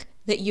think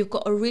that you've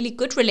got a really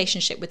good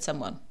relationship with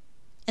someone,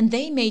 and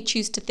they may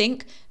choose to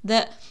think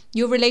that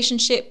your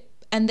relationship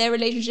and their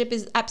relationship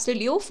is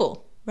absolutely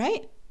awful,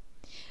 right?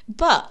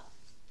 But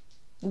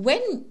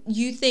when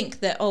you think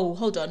that, oh,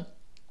 hold on,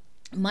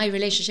 my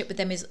relationship with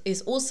them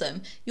is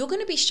awesome, you're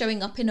going to be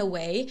showing up in a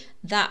way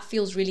that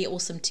feels really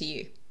awesome to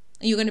you.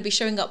 You're going to be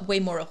showing up way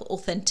more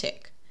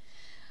authentic.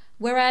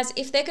 Whereas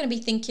if they're going to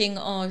be thinking,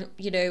 oh,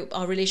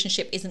 our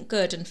relationship isn't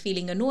good and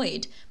feeling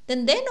annoyed,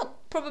 then they're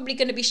not probably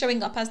going to be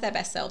showing up as their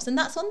best selves, and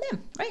that's on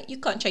them, right? You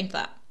can't change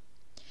that.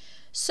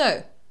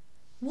 So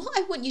what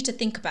I want you to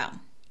think about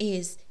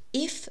is,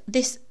 if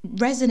this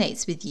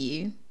resonates with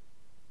you,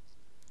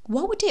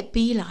 what would it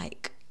be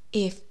like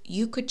if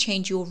you could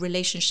change your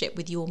relationship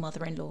with your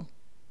mother-in-law?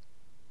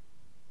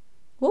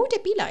 What would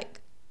it be like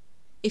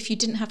if you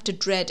didn't have to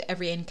dread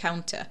every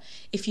encounter,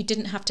 if you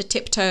didn't have to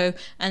tiptoe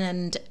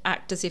and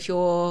act as if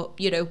you're,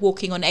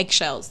 walking on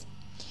eggshells,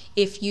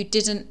 if you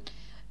didn't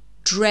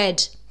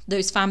dread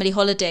those family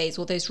holidays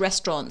or those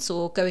restaurants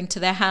or going to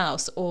their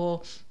house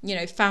or,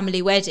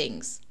 family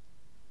weddings,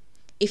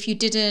 if you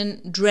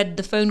didn't dread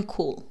the phone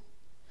call,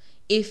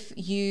 if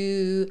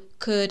you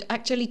could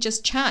actually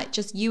just chat,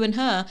 just you and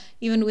her,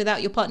 even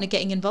without your partner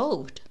getting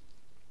involved?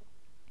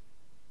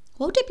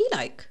 What would it be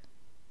like?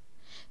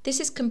 This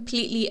is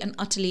completely and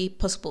utterly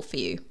possible for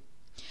you.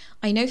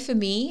 I know for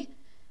me,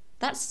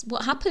 that's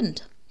what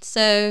happened.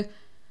 So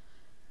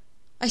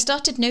I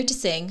started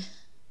noticing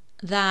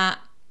that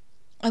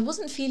I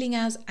wasn't feeling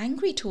as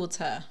angry towards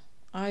her.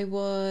 I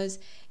was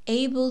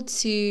able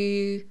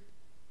to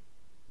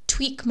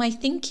tweak my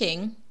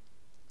thinking.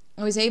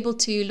 I was able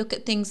to look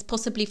at things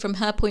possibly from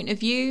her point of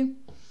view.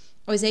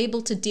 I was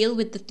able to deal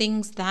with the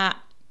things that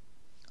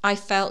I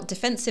felt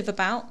defensive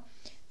about.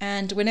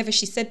 And whenever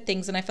she said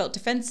things and I felt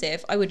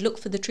defensive, I would look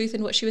for the truth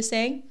in what she was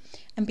saying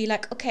and be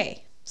like,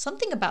 okay,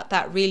 something about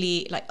that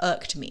really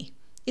irked me.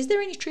 Is there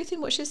any truth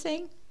in what she's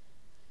saying?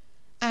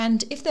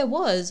 And if there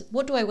was,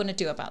 what do I want to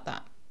do about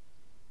that?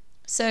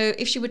 So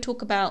if she would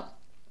talk about,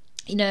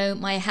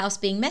 my house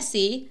being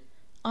messy,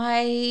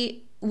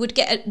 I would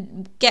get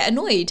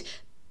annoyed.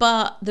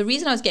 But the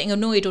reason I was getting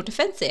annoyed or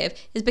defensive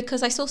is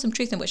because I saw some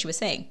truth in what she was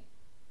saying.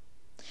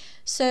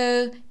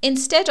 So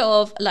instead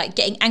of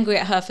getting angry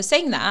at her for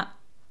saying that,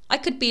 I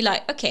could be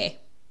like, okay,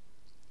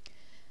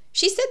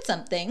 she said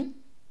something.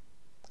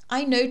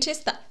 I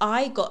noticed that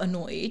I got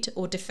annoyed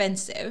or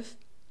defensive.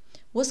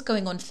 What's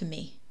going on for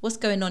me? What's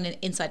going on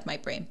inside my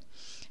brain?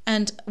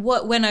 And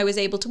when I was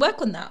able to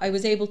work on that, I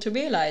was able to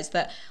realize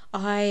that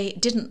I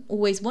didn't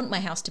always want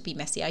my house to be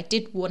messy. I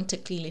did want a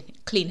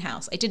clean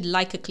house. I did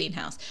like a clean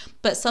house,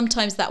 but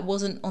sometimes that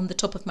wasn't on the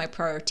top of my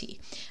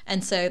priority.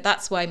 And so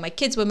that's why my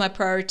kids were my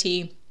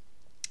priority,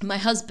 my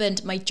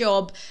husband, my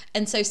job.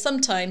 And so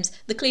sometimes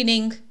the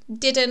cleaning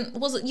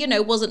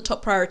wasn't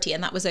top priority,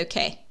 and that was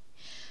okay.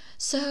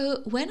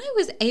 So when I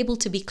was able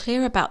to be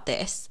clear about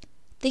this,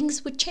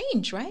 things would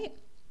change, right?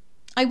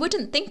 I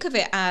wouldn't think of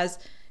it as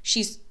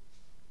she's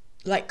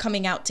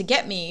coming out to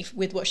get me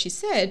with what she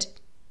said.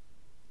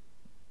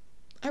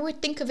 I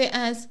would think of it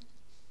as,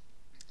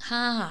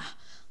 I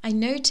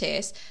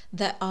noticed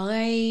that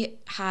I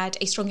had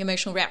a strong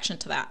emotional reaction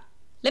to that.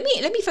 Let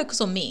me focus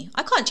on me.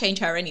 I can't change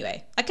her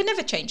anyway. I can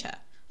never change her.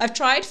 I've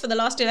tried for the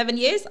last 11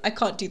 years. I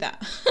can't do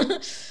that.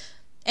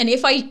 And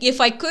if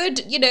I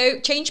could,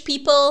 change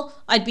people,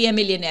 I'd be a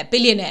millionaire,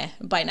 billionaire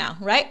by now,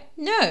 right?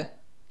 No,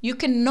 you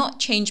cannot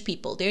change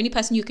people. The only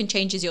person you can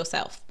change is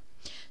yourself.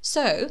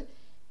 So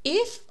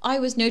if I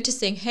was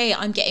noticing, hey,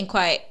 I'm getting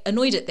quite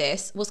annoyed at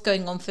this, what's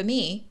going on for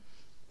me?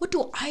 What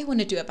do I want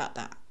to do about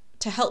that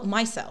to help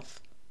myself?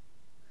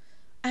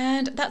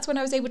 And that's when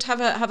I was able to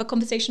have a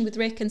conversation with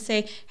Rick and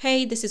say,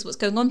 hey, this is what's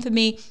going on for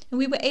me. And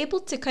we were able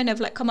to kind of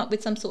come up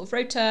with some sort of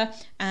rota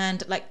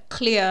and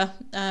clear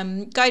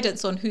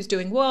guidance on who's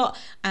doing what.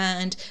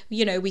 And,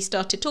 we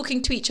started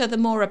talking to each other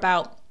more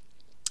about,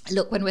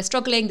 look, when we're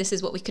struggling, this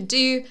is what we could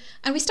do.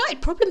 And we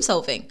started problem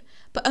solving,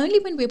 but only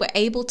when we were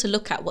able to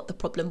look at what the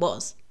problem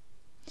was.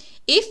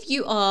 If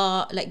you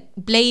are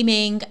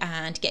blaming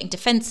and getting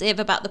defensive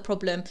about the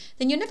problem,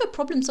 then you're never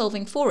problem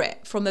solving for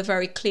it from a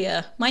very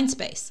clear mind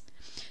space.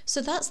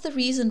 So that's the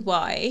reason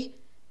why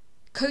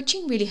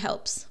coaching really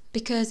helps,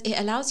 because it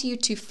allows you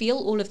to feel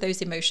all of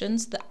those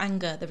emotions, the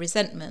anger, the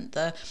resentment,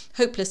 the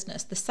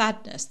hopelessness, the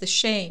sadness, the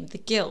shame, the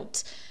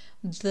guilt,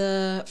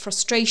 the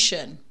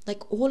frustration,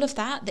 like all of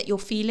that you're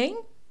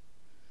feeling.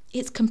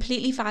 It's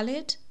completely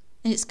valid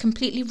and it's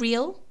completely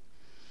real.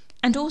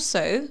 And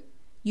also,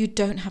 you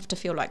don't have to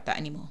feel like that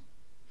anymore.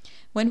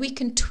 When we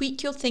can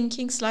tweak your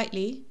thinking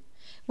slightly,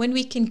 when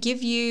we can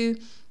give you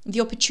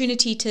the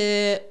opportunity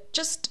to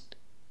just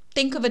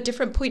think of a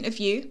different point of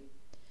view,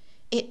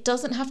 it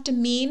doesn't have to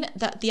mean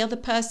that the other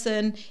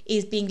person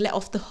is being let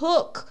off the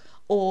hook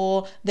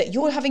or that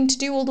you're having to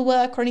do all the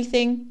work or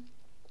anything.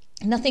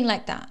 Nothing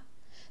like that.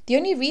 The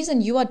only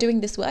reason you are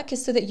doing this work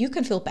is so that you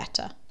can feel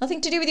better.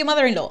 Nothing to do with your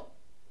mother-in-law.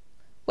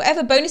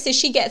 Whatever bonuses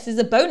she gets is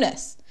a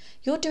bonus.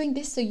 You're doing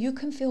this so you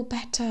can feel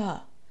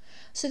better,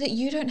 so that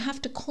you don't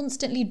have to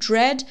constantly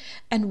dread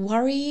and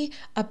worry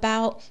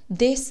about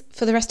this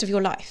for the rest of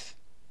your life.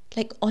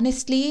 Like,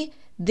 honestly,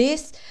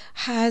 this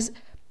has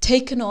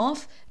taken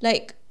off.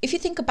 Like, if you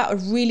think about a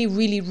really,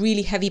 really,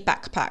 really heavy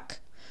backpack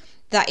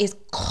that is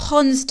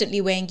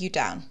constantly weighing you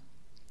down,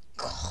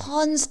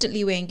 it's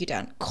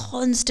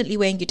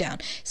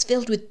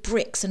filled with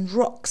bricks and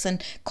rocks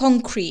and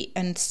concrete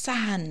and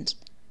sand.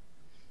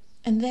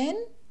 And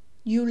then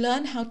you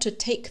learn how to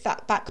take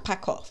that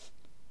backpack off.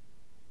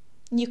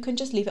 You can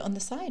just leave it on the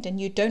side and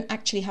you don't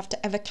actually have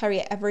to ever carry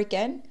it ever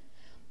again.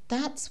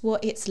 That's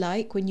what it's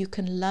like when you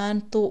can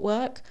learn thought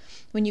work,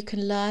 when you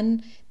can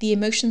learn the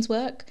emotions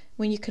work,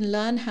 when you can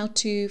learn how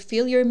to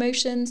feel your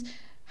emotions,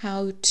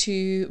 how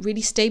to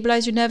really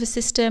stabilize your nervous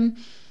system,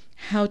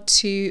 how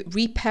to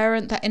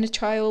reparent that inner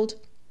child,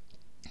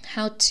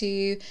 how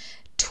to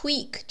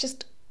tweak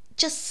just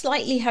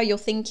slightly how you're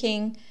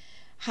thinking,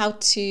 how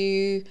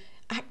to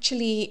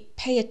actually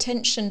pay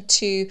attention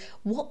to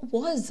what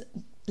was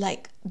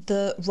like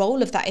the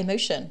role of that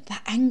emotion,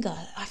 that anger.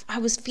 I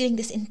was feeling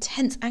this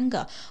intense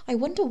anger. I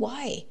wonder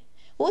why.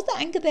 What was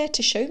that anger there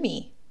to show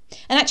me?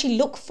 And actually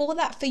look for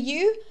that for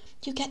you.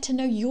 You get to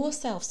know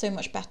yourself so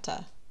much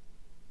better.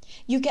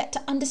 You get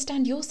to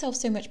understand yourself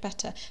so much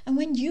better. And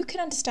when you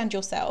can understand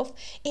yourself,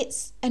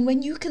 and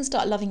when you can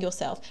start loving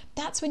yourself,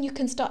 that's when you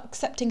can start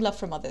accepting love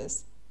from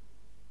others.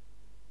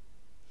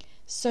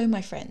 So,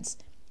 my friends,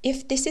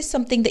 if this is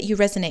something that you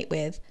resonate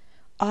with,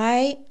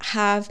 I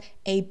have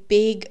a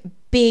big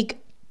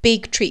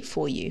treat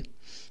for you.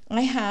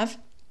 I have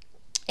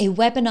a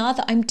webinar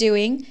that I'm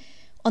doing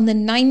on the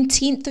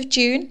 19th of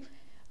June,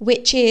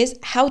 which is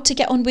how to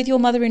get on with your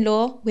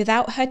mother-in-law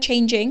without her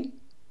changing.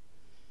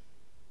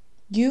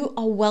 You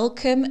are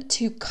welcome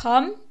to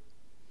come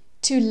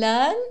to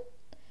learn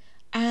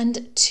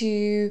and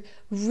to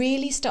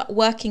really start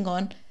working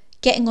on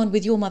getting on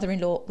with your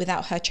mother-in-law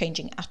without her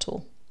changing at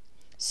all.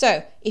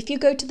 So if you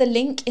go to the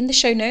link in the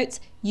show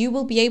notes, you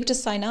will be able to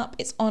sign up.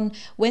 It's on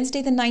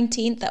Wednesday the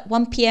 19th at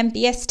 1 p.m.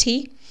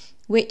 BST,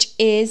 which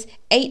is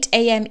 8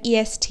 a.m.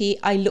 EST.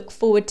 I look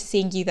forward to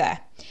seeing you there.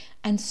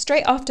 And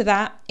straight after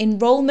that,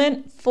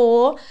 enrollment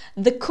for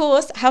the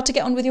course, How to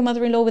Get On With Your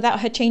Mother-in-Law Without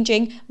Her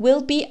Changing,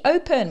 will be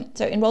open.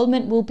 So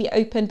enrollment will be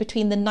open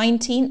between the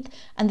 19th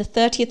and the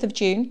 30th of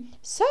June.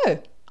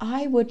 So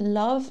I would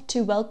love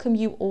to welcome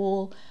you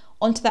all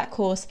onto that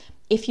course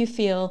if you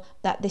feel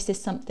that this is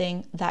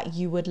something that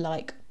you would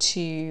like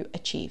to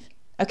achieve.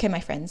 Okay, my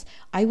friends,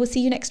 I will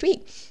see you next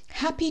week.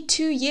 Happy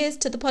 2 years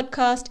to the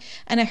podcast,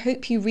 and I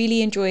hope you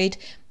really enjoyed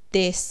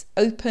this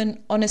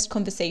open, honest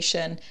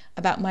conversation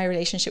about my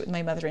relationship with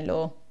my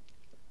mother-in-law.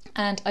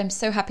 And I'm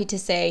so happy to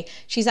say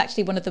she's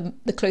actually one of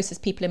the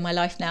closest people in my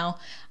life now,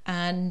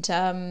 and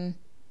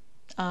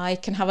I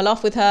can have a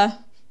laugh with her.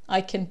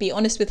 I can be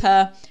honest with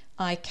her.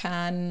 I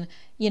can,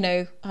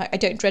 I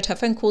don't dread her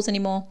phone calls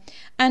anymore.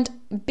 And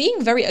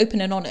being very open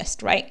and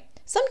honest, right?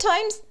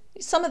 Sometimes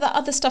some of that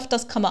other stuff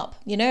does come up,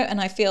 and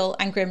I feel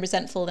angry and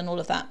resentful and all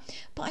of that.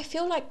 But I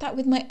feel like that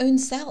with my own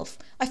self.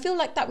 I feel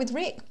like that with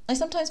Rick. I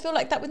sometimes feel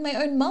like that with my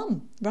own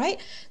mum, right?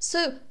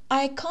 So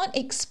I can't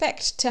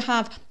expect to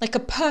have like a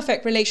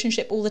perfect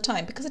relationship all the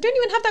time, because I don't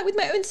even have that with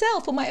my own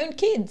self or my own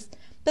kids.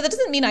 But that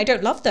doesn't mean I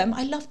don't love them.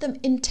 I love them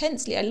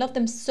intensely. I love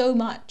them so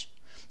much.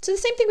 So the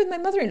same thing with my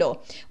mother-in-law.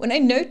 When I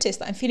notice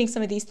that I'm feeling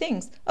some of these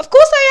things, of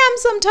course I am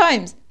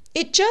sometimes.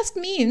 It just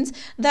means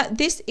that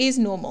this is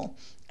normal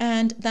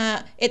and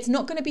that it's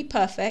not going to be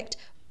perfect,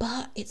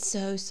 but it's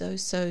so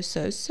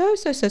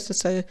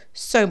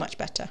much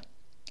better.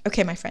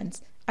 Okay, my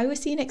friends, I will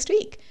see you next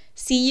week.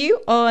 See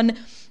you on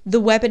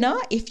the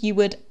webinar if you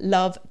would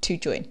love to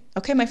join.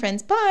 Okay, my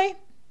friends, bye.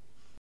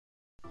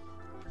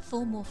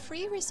 For more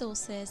free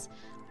resources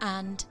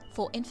and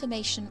for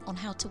information on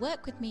how to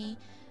work with me,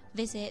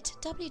 visit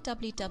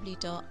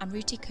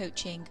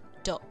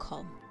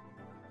www.amruticoaching.com.